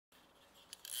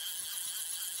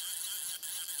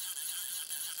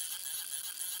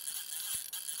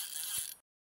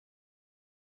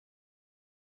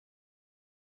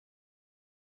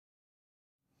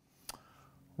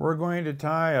We're going to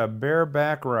tie a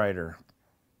bareback rider.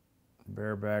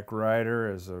 Bareback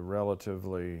rider is a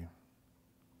relatively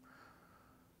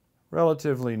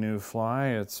new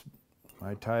fly.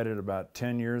 I tied it about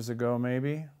 10 years ago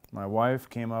maybe. My wife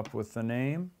came up with the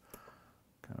name.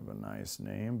 Kind of a nice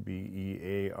name,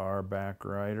 B-E-A-R, back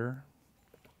rider.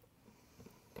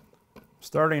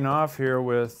 Starting off here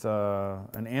with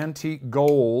an antique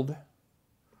gold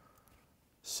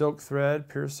silk thread,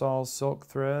 Pearsall silk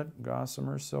thread,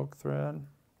 gossamer silk thread.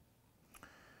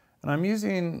 And I'm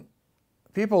using,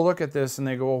 people look at this and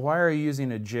they go, well, why are you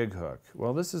using a jig hook?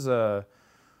 Well, this is a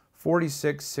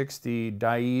 4660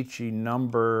 Daiichi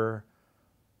number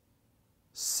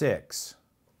 6.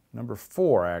 Number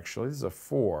 4, actually. This is a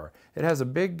 4. It has a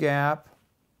big gap.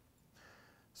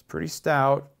 It's pretty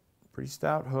stout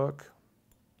hook.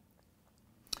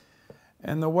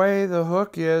 And the way the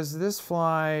hook is, this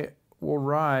fly will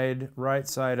ride right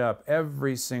side up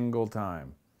every single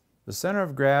time. The center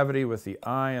of gravity with the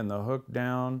eye and the hook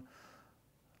down,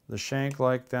 the shank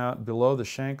like that, below the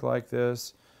shank like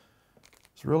this,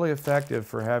 it's really effective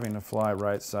for having to fly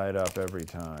right side up every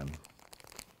time.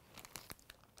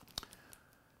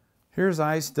 Here's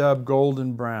ice dub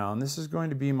golden brown. This is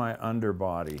going to be my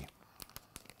underbody.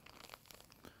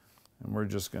 And we're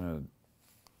just going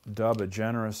to dub a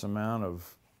generous amount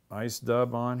of ice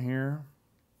dub on here.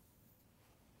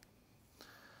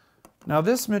 Now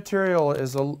this material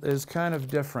is kind of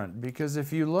different because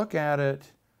if you look at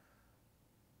it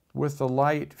with the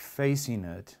light facing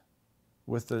it,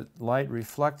 with the light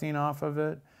reflecting off of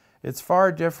it, it's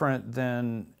far different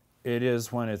than it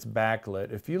is when it's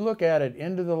backlit. If you look at it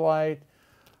into the light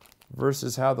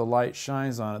versus how the light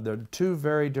shines on it, they're two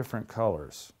very different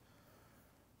colors.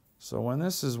 So when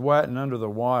this is wet and under the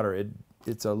water,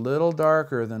 it's a little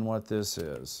darker than what this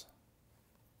is.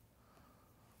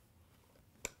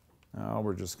 Now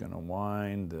we're just going to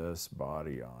wind this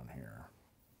body on here.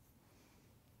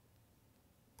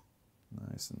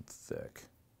 Nice and thick.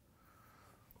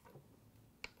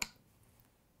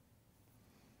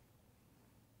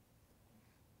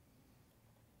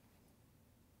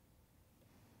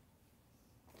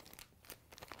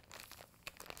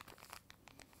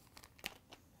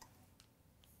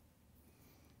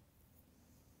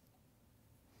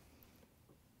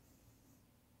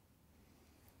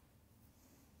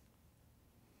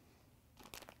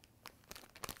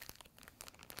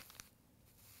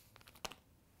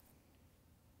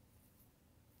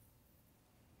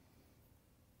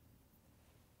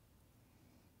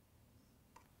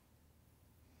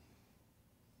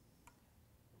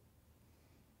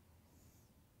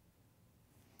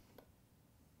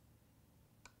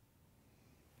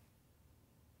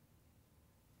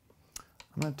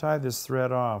 I'm going to tie this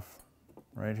thread off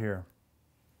right here,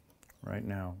 right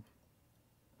now.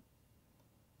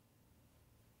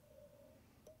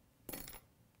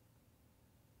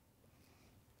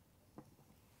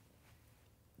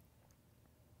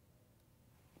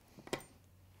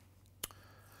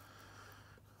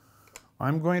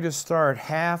 I'm going to start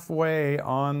halfway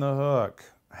on the hook.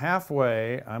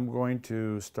 Halfway, I'm going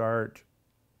to start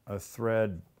a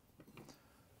thread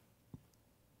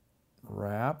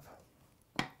wrap.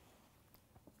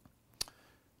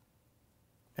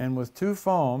 And with two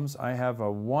foams, I have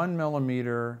a 1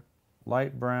 millimeter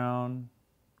light brown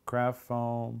craft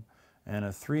foam and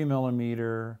a 3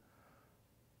 millimeter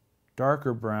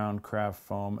darker brown craft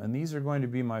foam. And these are going to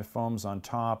be my foams on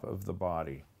top of the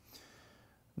body.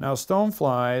 Now,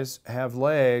 stoneflies have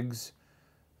legs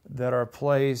that are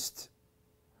placed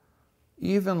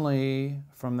evenly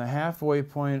from the halfway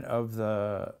point of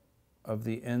the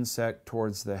insect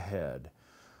towards the head.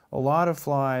 A lot of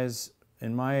flies,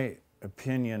 in my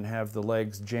opinion, have the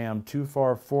legs jammed too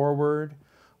far forward.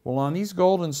 Well, on these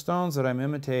golden stones that I'm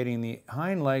imitating, the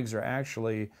hind legs are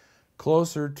actually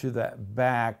closer to the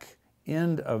back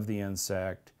end of the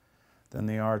insect than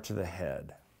they are to the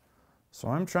head. So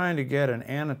I'm trying to get an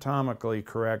anatomically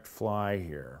correct fly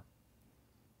here.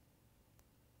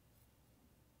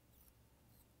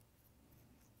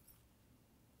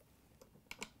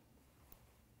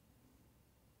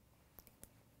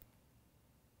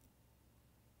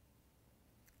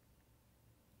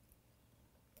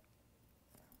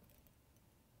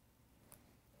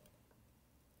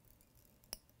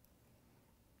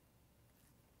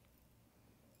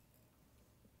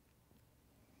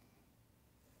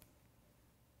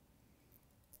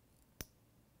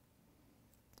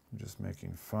 I'm just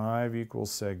making 5 equal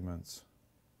segments.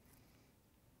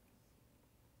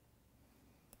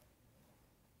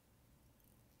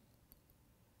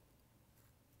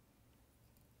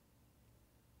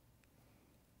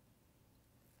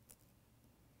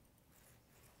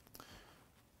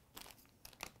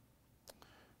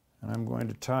 I'm going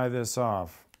to tie this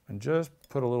off and just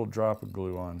put a little drop of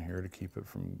glue on here to keep it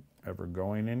from ever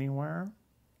going anywhere.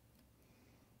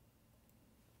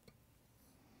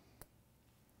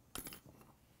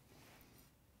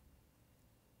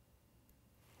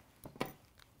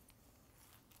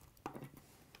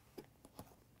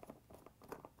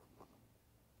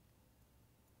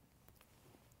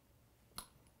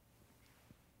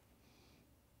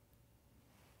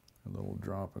 A little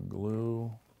drop of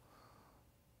glue.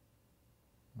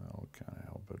 That'll kind of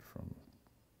help it from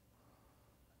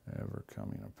ever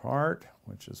coming apart,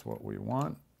 which is what we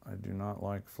want. I do not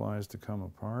like flies to come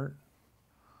apart.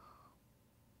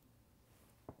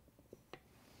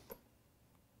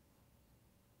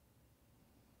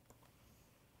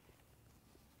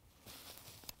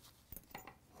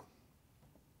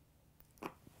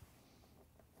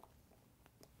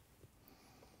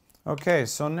 Okay,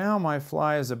 so now my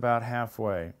fly is about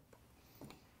halfway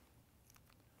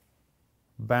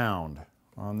bound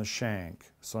on the shank.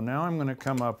 So now I'm going to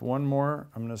come up one more.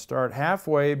 I'm going to start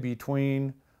halfway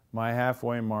between my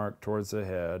halfway mark towards the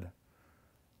head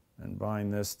and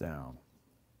bind this down.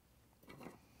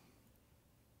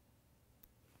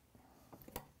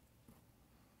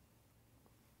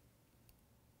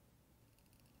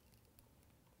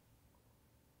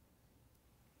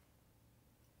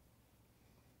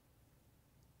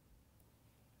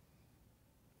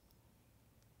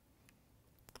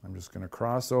 I'm just going to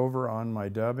cross over on my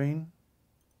dubbing,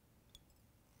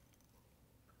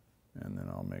 and then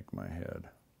I'll make my head.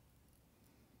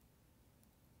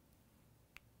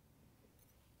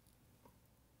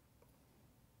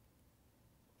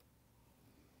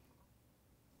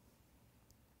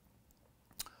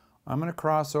 I'm going to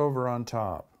cross over on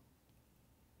top,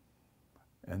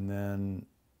 and then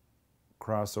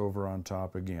cross over on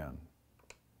top again.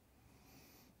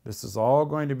 This is all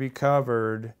going to be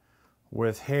covered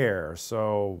with hair,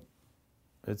 so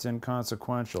it's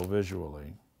inconsequential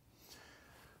visually.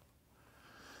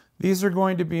 These are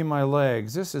going to be my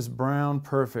legs. This is Brown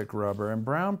Perfect rubber, and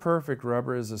Brown Perfect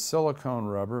rubber is a silicone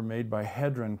rubber made by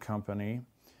Hedron Company,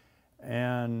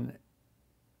 and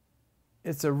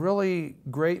it's a really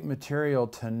great material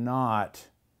to knot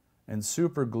and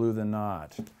super glue the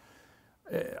knot.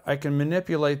 I can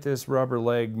manipulate this rubber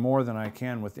leg more than I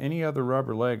can with any other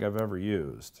rubber leg I've ever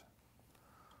used.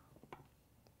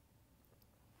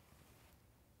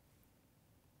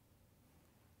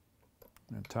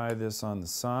 I'm going to tie this on the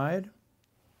side,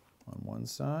 on one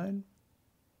side.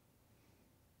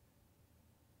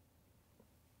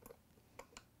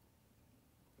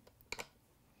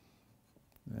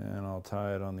 And I'll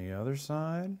tie it on the other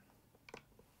side.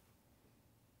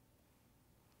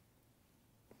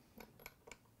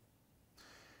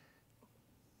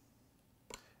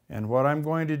 And what I'm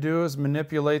going to do is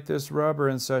manipulate this rubber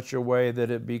in such a way that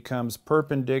it becomes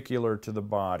perpendicular to the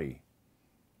body.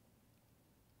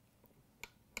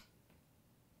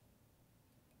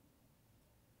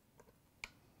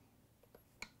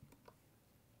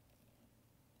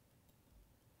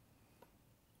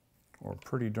 Or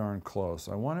pretty darn close.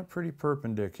 I want it pretty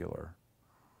perpendicular.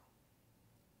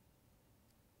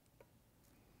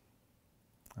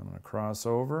 I'm going to cross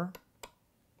over,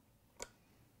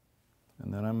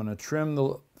 and then I'm going to trim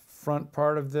the front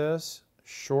part of this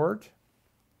short.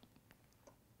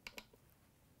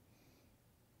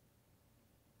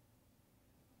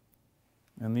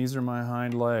 And these are my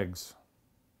hind legs.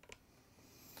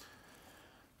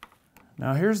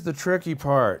 Now here's the tricky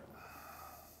part.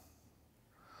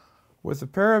 With a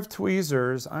pair of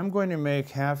tweezers, I'm going to make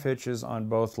half hitches on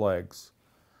both legs.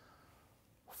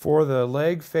 For the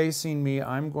leg facing me,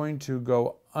 I'm going to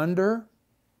go under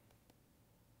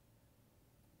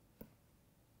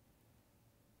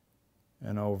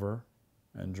and over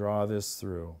and draw this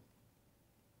through.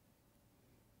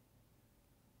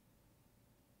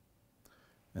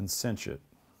 And cinch it.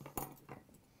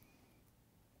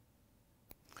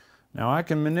 Now I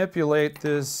can manipulate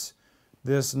this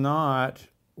knot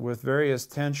with various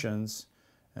tensions,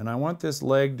 and I want this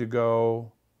leg to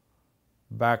go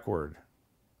backward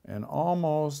and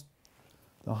almost,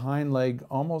 the hind leg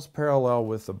almost parallel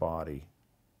with the body.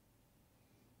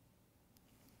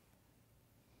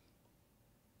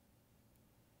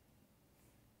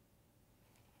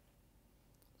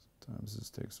 Sometimes this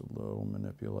takes a little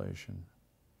manipulation.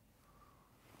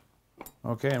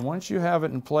 Okay, and once you have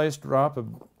it in place, drop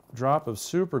of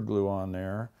super glue on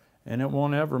there, and it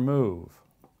won't ever move.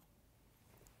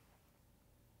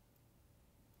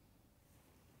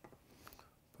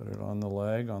 Put it on the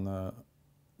leg, on the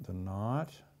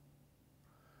knot,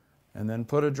 and then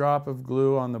put a drop of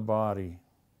glue on the body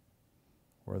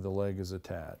where the leg is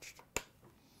attached.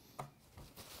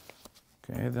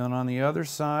 Okay, then on the other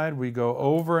side, we go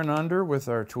over and under with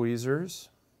our tweezers.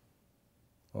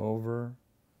 Over,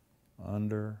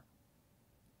 under.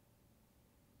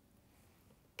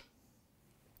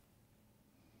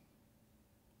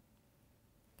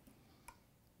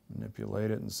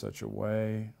 Manipulate it in such a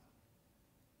way.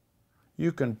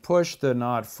 You can push the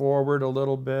knot forward a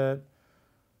little bit.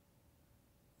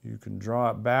 You can draw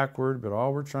it backward, but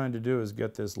all we're trying to do is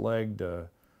get this leg to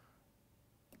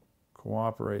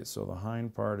cooperate so the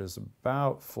hind part is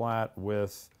about flat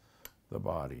with the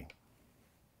body.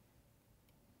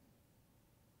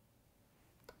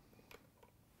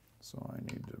 So I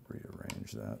need to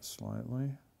rearrange that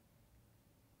slightly.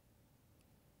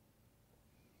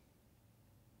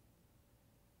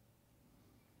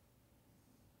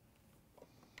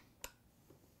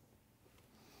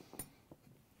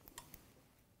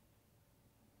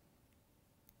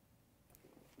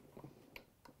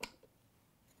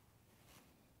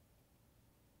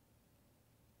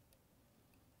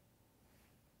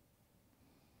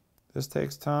 This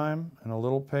takes time and a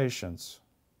little patience,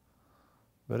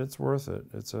 but it's worth it.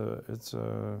 It's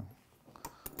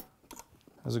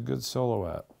has a good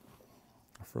silhouette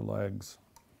for legs.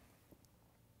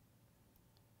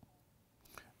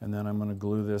 And then I'm going to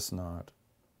glue this knot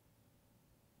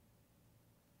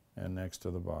and next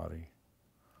to the body.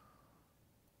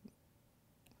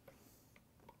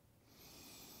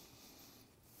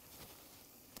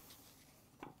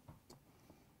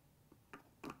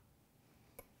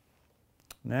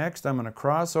 Next, I'm going to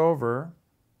cross over,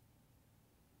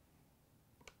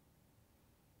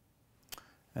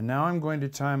 and now I'm going to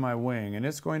tie my wing, and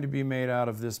it's going to be made out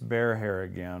of this bear hair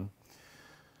again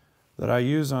that I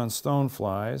use on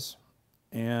stoneflies,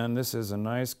 and this is a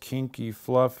nice kinky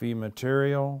fluffy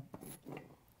material.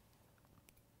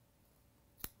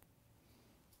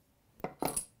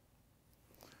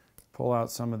 Pull out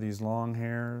some of these long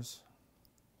hairs.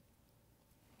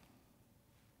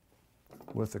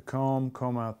 With a comb,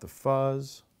 comb out the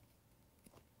fuzz.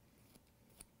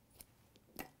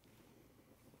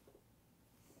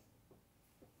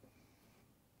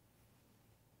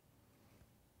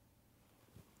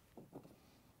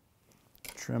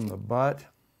 Trim the butt.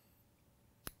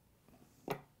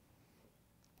 Tie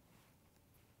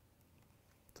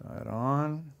it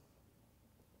on.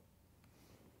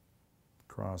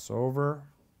 Cross over.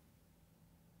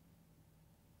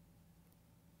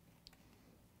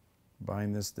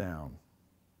 Bind this down.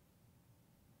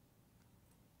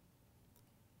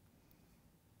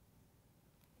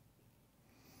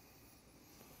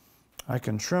 I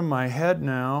can trim my head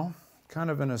now, kind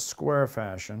of in a square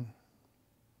fashion,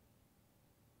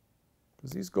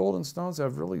 because these golden stones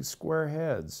have really square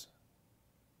heads.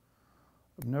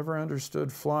 I've never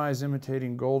understood flies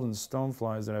imitating golden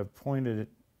stoneflies that have pointed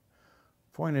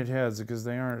heads, because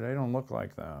they don't look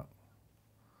like that.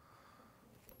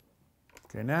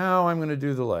 Okay, now I'm going to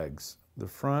do the legs, the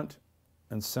front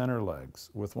and center legs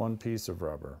with one piece of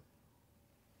rubber.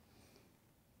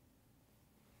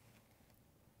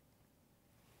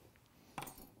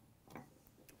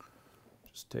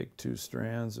 Just take 2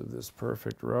 strands of this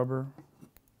perfect rubber.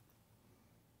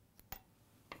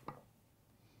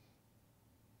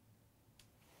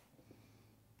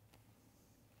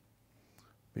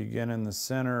 Begin in the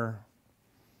center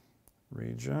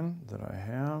region that I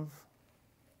have.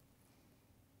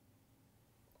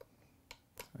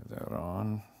 Lay that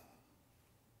on.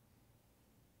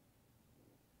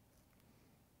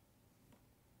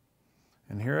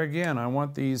 And here again, I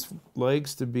want these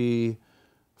legs to be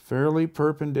fairly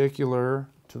perpendicular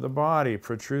to the body,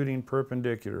 protruding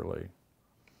perpendicularly.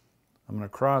 I'm going to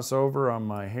cross over on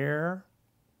my hair,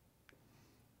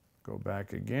 go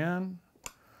back again,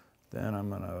 then I'm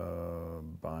going to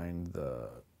bind the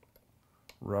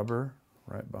rubber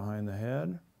right behind the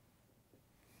head.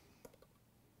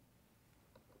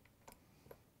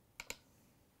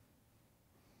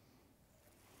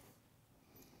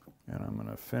 And I'm going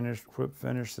to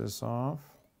finish this off.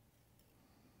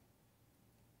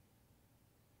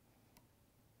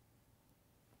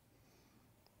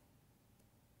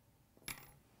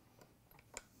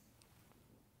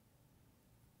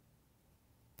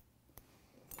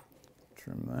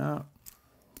 Trim that.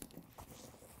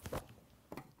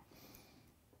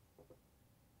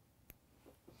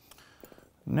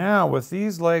 Now, with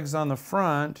these legs on the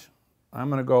front, I'm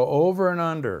going to go over and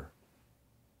under.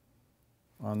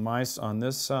 On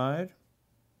this side,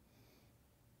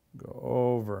 go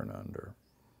over and under.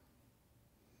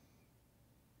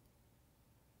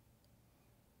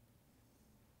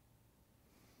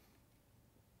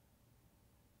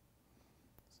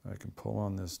 So I can pull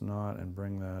on this knot and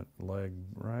bring that leg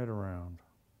right around.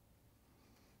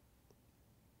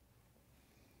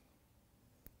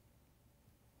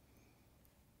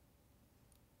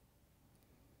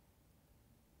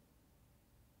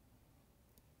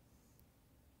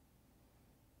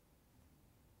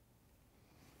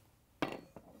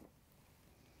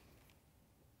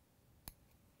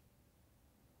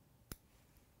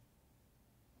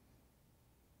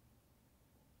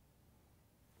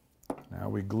 Now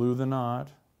we glue the knot,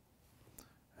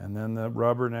 and then the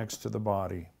rubber next to the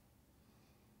body.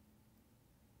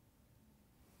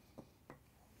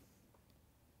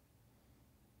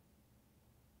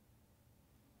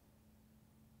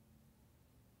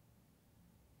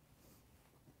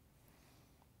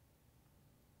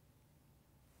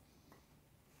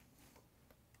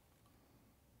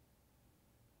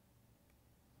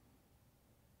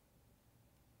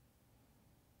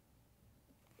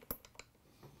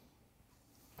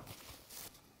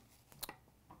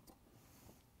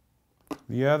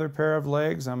 The other pair of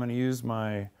legs, I'm going to use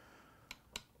my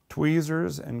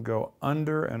tweezers and go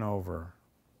under and over.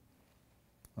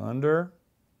 Under,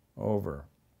 over.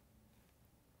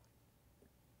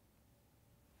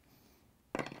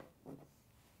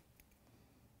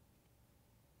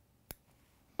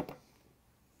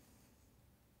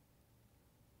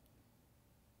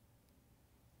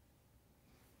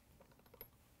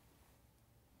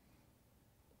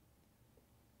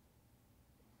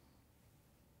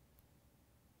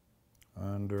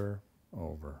 Under,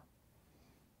 over.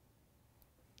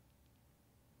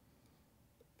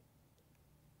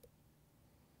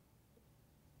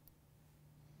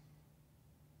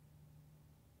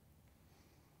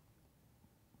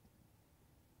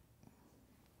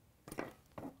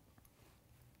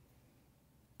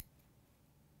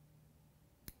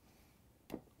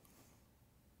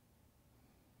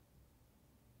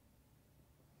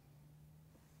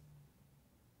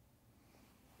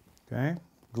 Okay,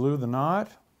 glue the knot.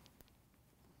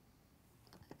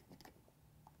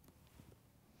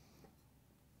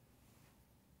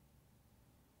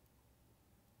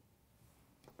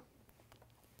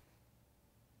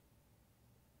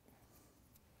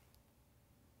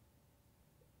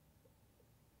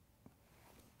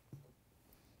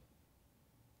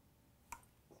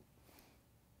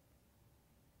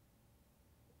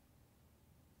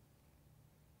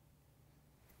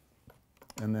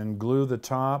 And then glue the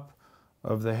top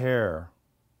of the hair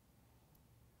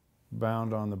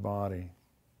bound on the body.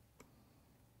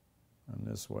 And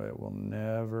this way it will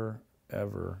never,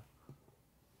 ever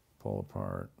pull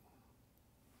apart.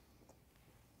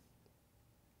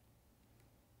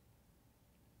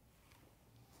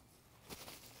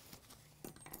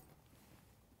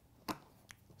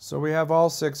 So we have all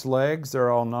 6 legs.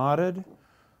 They're all knotted.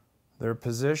 They're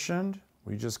positioned.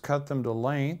 We just cut them to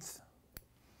length.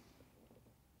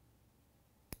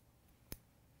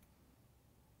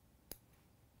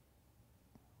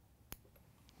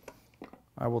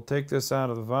 I will take this out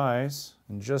of the vise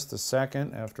in just a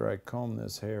second after I comb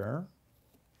this hair.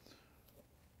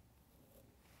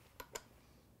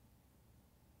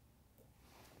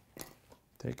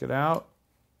 Take it out,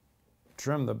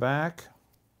 trim the back.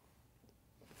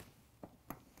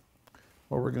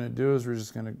 What we're going to do is we're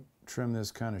just going to trim this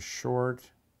kind of short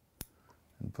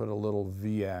and put a little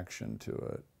V action to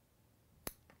it.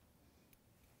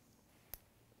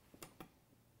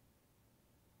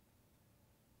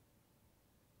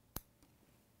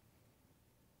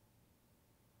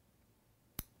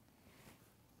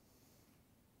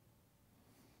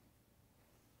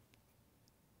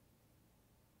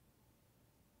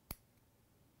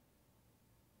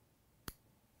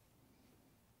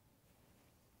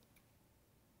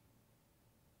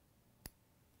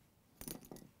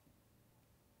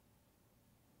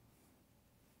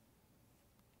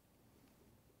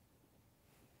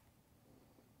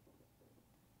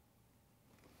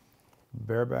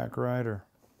 Bareback rider.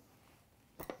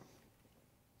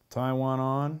 Tie one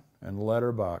on and let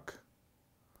her buck.